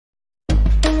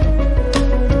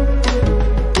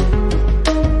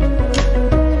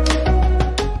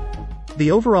The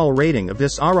overall rating of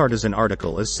this Rrtizan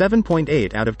article is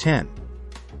 7.8 out of 10.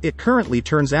 It currently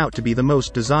turns out to be the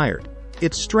most desired.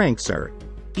 Its strengths are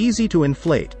easy to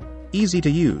inflate, easy to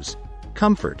use,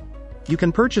 comfort. You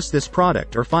can purchase this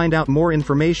product or find out more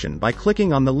information by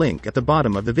clicking on the link at the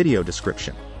bottom of the video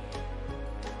description.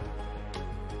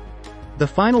 The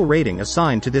final rating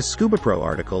assigned to this Scubapro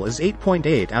article is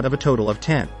 8.8 out of a total of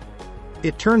 10.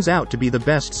 It turns out to be the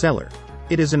best seller.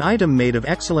 It is an item made of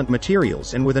excellent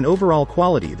materials and with an overall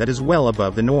quality that is well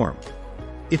above the norm.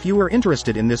 If you are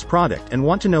interested in this product and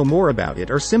want to know more about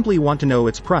it or simply want to know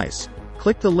its price,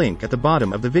 click the link at the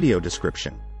bottom of the video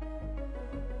description.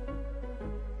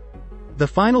 The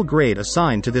final grade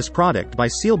assigned to this product by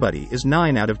SealBuddy is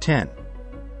 9 out of 10.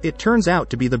 It turns out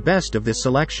to be the best of this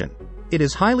selection. It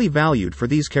is highly valued for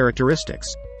these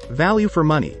characteristics: value for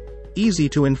money, easy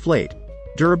to inflate,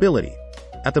 durability.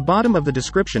 At the bottom of the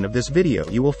description of this video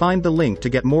you will find the link to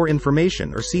get more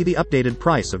information or see the updated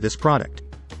price of this product.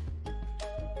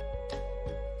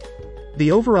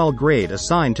 The overall grade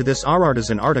assigned to this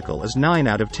Rrtizan article is 9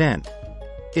 out of 10.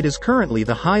 It is currently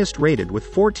the highest rated with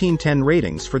 1410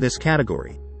 ratings for this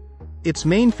category. Its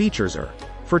main features are: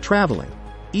 for traveling,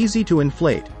 easy to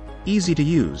inflate, easy to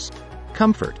use,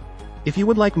 comfort. If you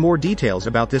would like more details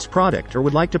about this product or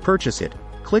would like to purchase it,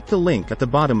 click the link at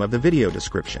the bottom of the video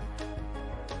description.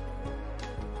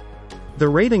 The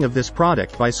rating of this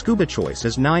product by Scuba Choice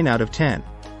is 9 out of 10.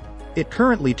 It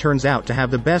currently turns out to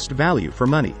have the best value for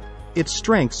money. Its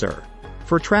strengths are: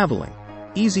 for traveling,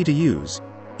 easy to use,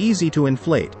 easy to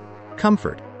inflate,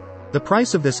 comfort. The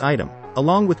price of this item,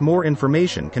 along with more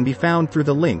information, can be found through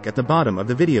the link at the bottom of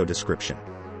the video description.